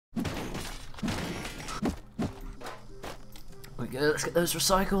go. Let's get those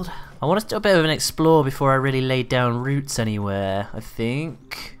recycled. I want to do a bit of an explore before I really lay down roots anywhere, I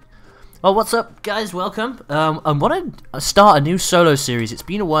think. Oh, what's up, guys? Welcome. I want to start a new solo series. It's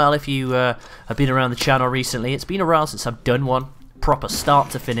been a while if you have been around the channel recently. It's been a while since I've done one. Proper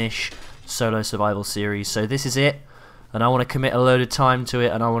start to finish solo survival series. So this is it. And I want to commit a load of time to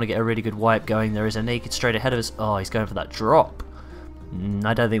it, and I want to get a really good wipe going. There is a naked straight ahead of us. Oh, he's going for that drop.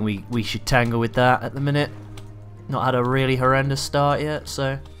 I don't think we should tangle with that at the minute. Not had a really horrendous start yet,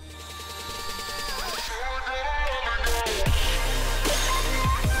 so...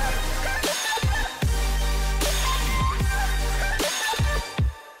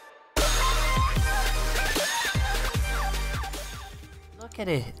 Look at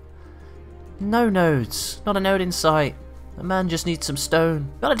it. No nodes. Not a node in sight. The man just needs some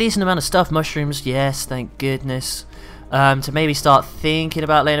stone. Got a decent amount of stuff. Mushrooms, yes, thank goodness. To maybe start thinking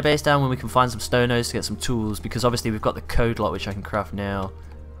about laying a base down when we can find some stone nodes to get some tools, because obviously we've got the code lock which I can craft now.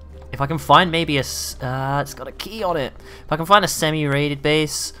 If I can find maybe a... it's got a key on it. If I can find a semi-raided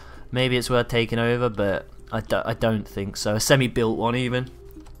base, maybe it's worth taking over, but I don't think so. A semi-built one even.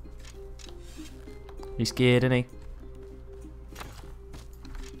 He's scared, isn't he?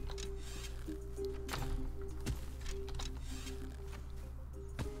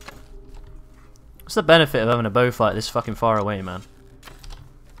 What's the benefit of having a bow fight this fucking far away, man?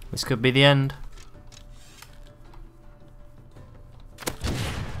 This could be the end.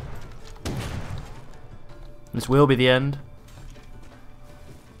 This will be the end.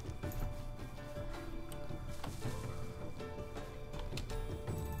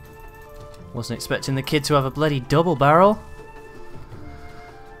 Wasn't expecting the kid to have a bloody double barrel.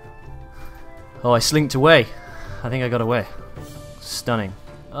 Oh, I slinked away. I think I got away. Stunning.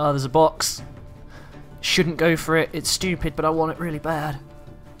 Oh, there's a box. Shouldn't go for it, it's stupid, but I want it really bad.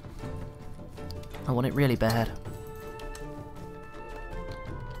 I want it really bad.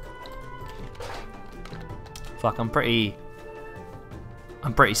 Fuck, I'm pretty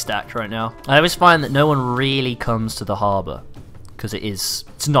stacked right now. I always find that no one really comes to the harbour, because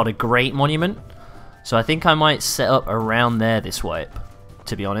it's not a great monument. So I think I might set up around there this wipe,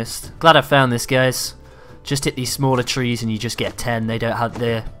 to be honest. Glad I found this, guys. Just hit these smaller trees and you just get 10. They don't have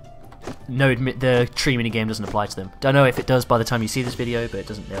the... No, the tree minigame doesn't apply to them. Don't know if it does by the time you see this video, but it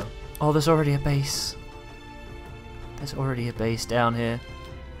doesn't now. Oh, there's already a base. There's already a base down here.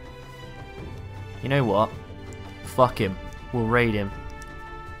 You know what? Fuck him. We'll raid him.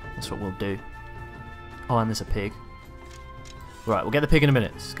 That's what we'll do. Oh, and there's a pig. Right, we'll get the pig in a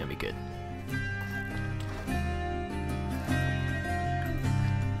minute. This is going to be good.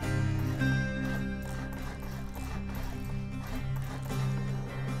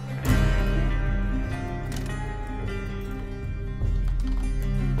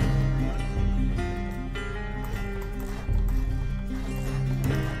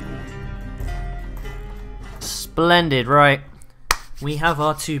 Splendid, right. We have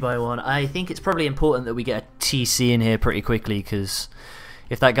our 2x1. I think it's probably important that we get a TC in here pretty quickly, because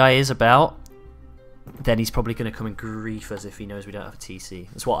if that guy is about, then he's probably going to come and grief us if he knows we don't have a TC.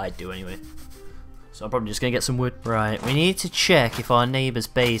 That's what I'd do anyway. So I'm probably just going to get some wood. Right, we need to check if our neighbour's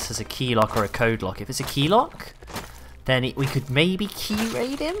base has a key lock or a code lock. If it's a key lock, then we could maybe key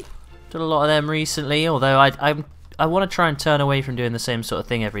raid him. Done a lot of them recently, although I want to try and turn away from doing the same sort of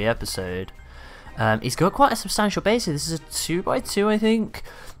thing every episode. He's got quite a substantial base here. This is a 2x2, I think.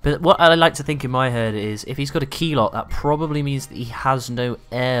 But what I like to think in my head is, if he's got a key lock, that probably means that he has no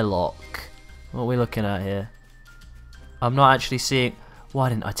airlock. What are we looking at here? I'm not actually seeing... Why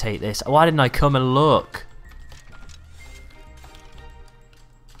didn't I take this? Why didn't I come and look?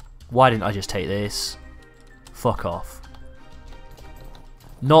 Why didn't I just take this? Fuck off.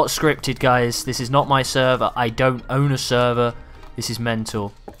 Not scripted, guys. This is not my server. I don't own a server. This is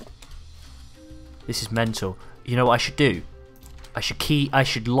mental. This is mental. You know what I should do? I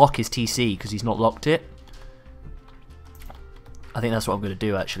should lock his TC because he's not locked it. I think that's what I'm going to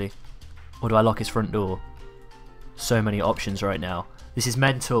do, actually. Or do I lock his front door? So many options right now. This is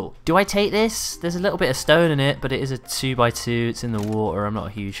mental. Do I take this? There's a little bit of stone in it, but it is a 2x2. It's in the water. I'm not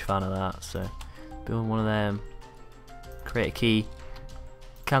a huge fan of that. So, build one of them. Create a key.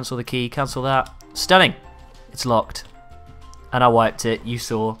 Cancel the key. Cancel that. Stunning. It's locked. And I wiped it. You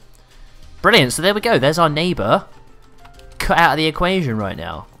saw. Brilliant, so there we go, there's our neighbour cut out of the equation right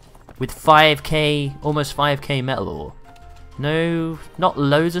now with 5k, almost 5k metal ore. No, not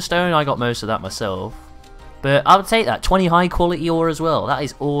loads of stone, I got most of that myself. But I would take that, 20 high quality ore as well, that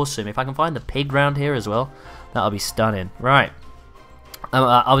is awesome. If I can find the pig round here as well, that'll be stunning. Right,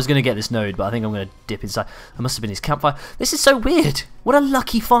 I was going to get this node, but I think I'm going to dip inside. That must have been his campfire. This is so weird, what a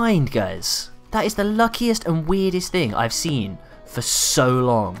lucky find, guys. That is the luckiest and weirdest thing I've seen for so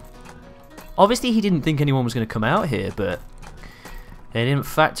long. Obviously he didn't think anyone was going to come out here, but they didn't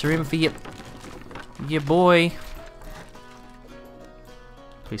factor in for your boy.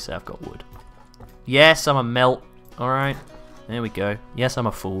 Please say I've got wood. Yes, I'm a melt. Alright, there we go. Yes, I'm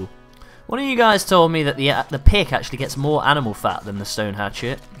a fool. One of you guys told me that the pick actually gets more animal fat than the stone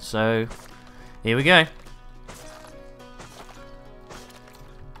hatchet, so here we go.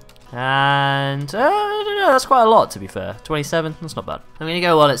 And I don't know, that's quite a lot to be fair. 27, that's not bad. I'm gonna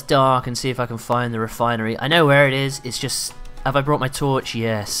go while it's dark and see if I can find the refinery. I know where it is, it's just, have I brought my torch?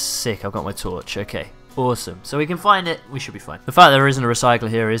 Yes, sick, I've got my torch, okay. Awesome, so we can find it, we should be fine. The fact that there isn't a recycler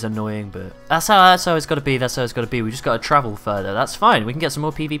here is annoying, but that's how it's got to be, that's how it's got to be. We just got to travel further, that's fine, we can get some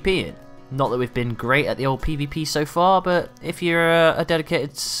more PvP in. Not that we've been great at the old PvP so far, but if you're a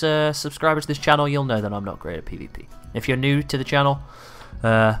dedicated subscriber to this channel, you'll know that I'm not great at PvP. If you're new to the channel,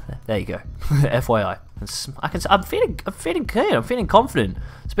 there you go. FYI. I'm feeling good. I'm feeling confident.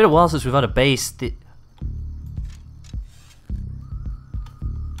 It's been a while since we've had a base. It's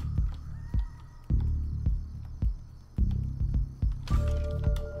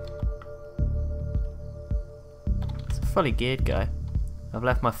a fully geared guy. I've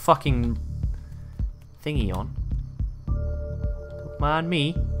left my fucking thingy on. Don't mind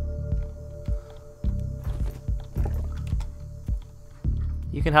me.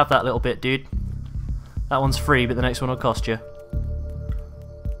 You can have that little bit, dude. That one's free, but the next one will cost you.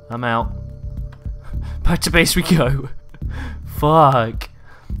 I'm out. Back to base we go. Fuck.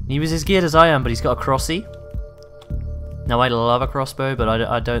 He was as geared as I am, but he's got a crossy. Now, I love a crossbow, but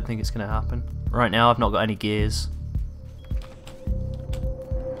I don't think it's going to happen. Right now, I've not got any gears.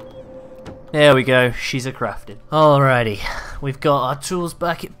 There we go, she's a crafted. Alrighty, we've got our tools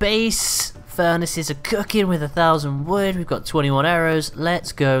back at base. Furnaces are cooking with 1,000 wood. We've got 21 arrows.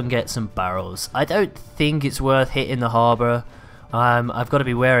 Let's go and get some barrels. I don't think it's worth hitting the harbour. I've got to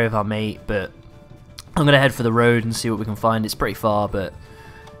be wary of our mate, but I'm going to head for the road and see what we can find. It's pretty far, but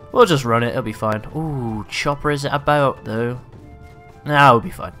we'll just run it. It'll be fine. Ooh, chopper is it about, though? Nah, it'll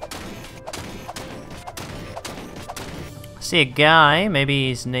be fine. I see a guy. Maybe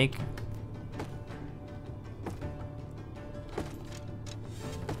he's naked.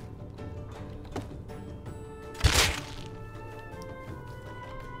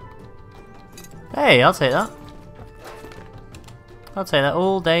 Hey, I'll take that. I'll take that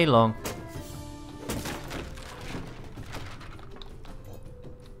all day long.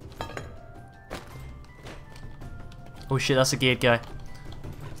 Oh shit, that's a geared guy.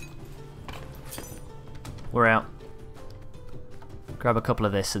 We're out. Grab a couple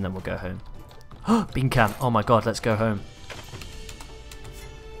of this and then we'll go home. Bean can. Oh my god, let's go home.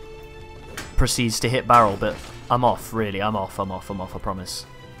 Proceeds to hit barrel, but I'm off, really. I'm off, I promise.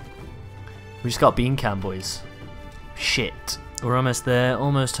 We just got bean can, boys. Shit. We're almost there,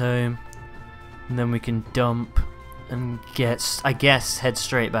 almost home. And then we can dump and I guess, head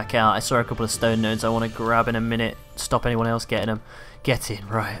straight back out. I saw a couple of stone nodes I want to grab in a minute. Stop anyone else getting them. Get in,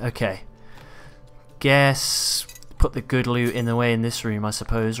 right, okay. Guess, put the good loot in the way in this room, I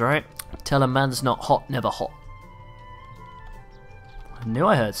suppose, right? Tell a man's not hot, never hot. I knew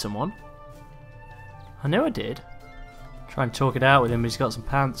I heard someone. I knew I did. Try and talk it out with him, but he's got some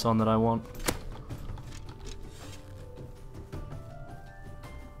pants on that I want.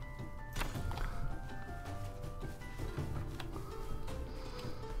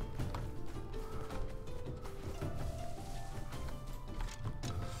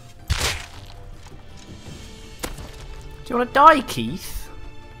 Do you want to die, Keith?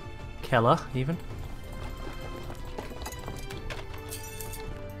 Keller, even.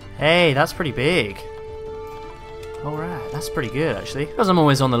 Hey, that's pretty big. Alright, that's pretty good actually. Because I'm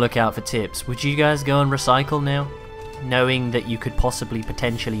always on the lookout for tips. Would you guys go and recycle now? Knowing that you could possibly,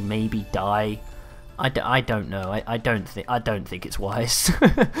 potentially, maybe die? I don't know. I don't think it's wise.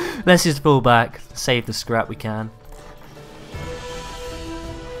 Let's just pull back, save the scrap we can.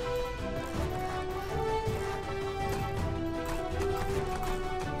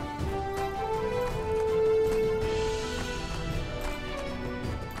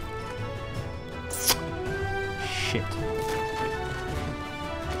 Shit.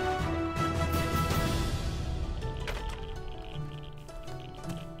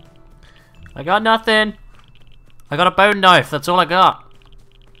 I got nothing. I got a bone knife. That's all I got.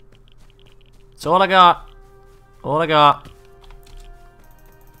 That's all I got. All I got.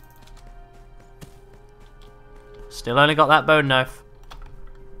 Still only got that bone knife.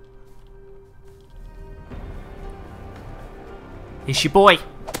 It's your boy.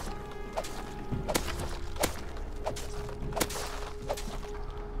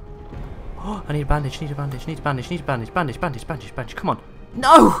 Oh, I need a bandage, need a bandage, need a bandage, need a bandage, bandage. Come on.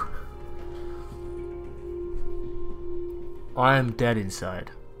 No! I am dead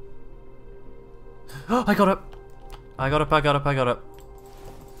inside. Oh, I got up. I got up.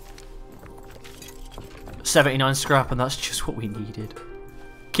 79 scrap, and that's just what we needed.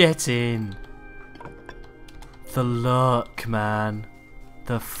 Get in. The luck, man.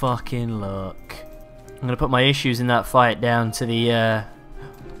 The fucking luck. I'm gonna put my issues in that fight down to the,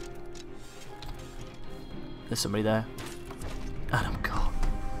 There's somebody there. And I'm gone.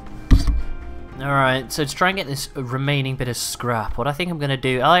 Alright, so to try and get this remaining bit of scrap, what I think I'm gonna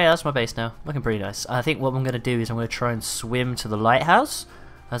do... Oh yeah, that's my base now. Looking pretty nice. I think what I'm gonna do is I'm gonna try and swim to the lighthouse,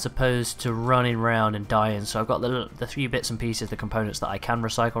 as opposed to running around and dying. So I've got the few bits and pieces, the components that I can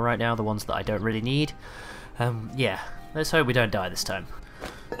recycle right now, the ones that I don't really need. Yeah, let's hope we don't die this time.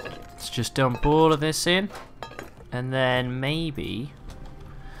 Let's just dump all of this in, and then maybe...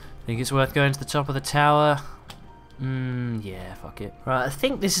 think it's worth going to the top of the tower. Yeah, fuck it. Right, I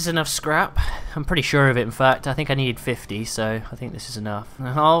think this is enough scrap. I'm pretty sure of it, in fact. I think I needed 50, so I think this is enough.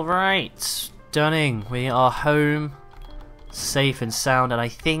 Alright, stunning. We are home, safe and sound, and I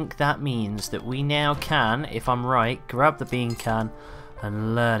think that means that we now can, if I'm right, grab the bean can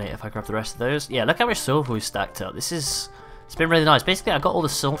and learn it. If I grab the rest of those. Yeah, look how much sulfur we've stacked up. This is... it's been really nice. Basically, I got all the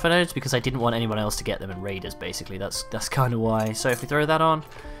sulfur nodes because I didn't want anyone else to get them in raiders, basically. That's kind of why. So if we throw that on...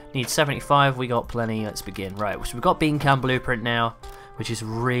 need 75, we got plenty, let's begin. Right, so we've got bean can blueprint now, which is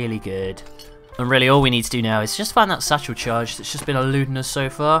really good. And really all we need to do now is just find that satchel charge that's just been eluding us so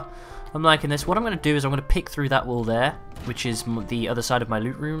far. I'm liking this. What I'm going to do is I'm going to pick through that wall there, which is the other side of my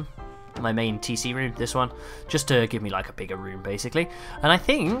loot room. My main TC room, this one. Just to give me like a bigger room, basically. And I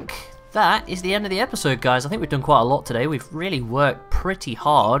think... that is the end of the episode, guys. I think we've done quite a lot today. We've really worked pretty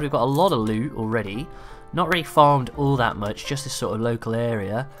hard. We've got a lot of loot already. Not really farmed all that much, just this sort of local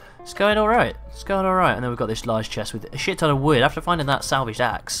area. It's going alright. It's going alright. And then we've got this large chest with a shit ton of wood. After finding that salvaged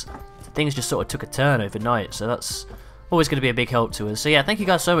axe, things just sort of took a turn overnight. So that's always going to be a big help to us. So yeah, thank you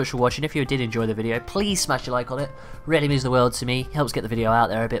guys so much for watching. If you did enjoy the video, please smash a like on it. Really means the world to me. Helps get the video out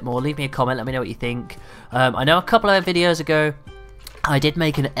there a bit more. Leave me a comment. Let me know what you think. I know a couple of videos ago, I did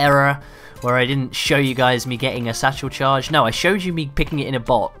make an error where I didn't show you guys me getting a satchel charge. No, I showed you me picking it in a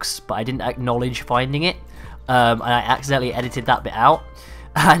box, but I didn't acknowledge finding it. And I accidentally edited that bit out.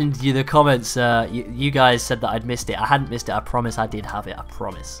 And the comments, you guys said that I'd missed it. I hadn't missed it. I promise I did have it. I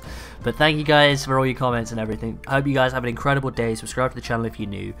promise. But thank you guys for all your comments and everything. I hope you guys have an incredible day. Subscribe to the channel if you're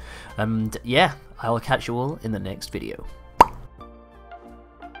new. And yeah, I will catch you all in the next video.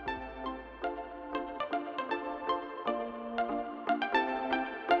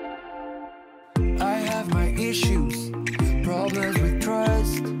 Issues, problems with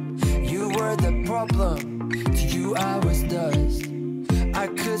trust. You were the problem. To you I was dust. I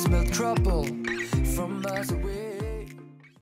could smell trouble from miles away.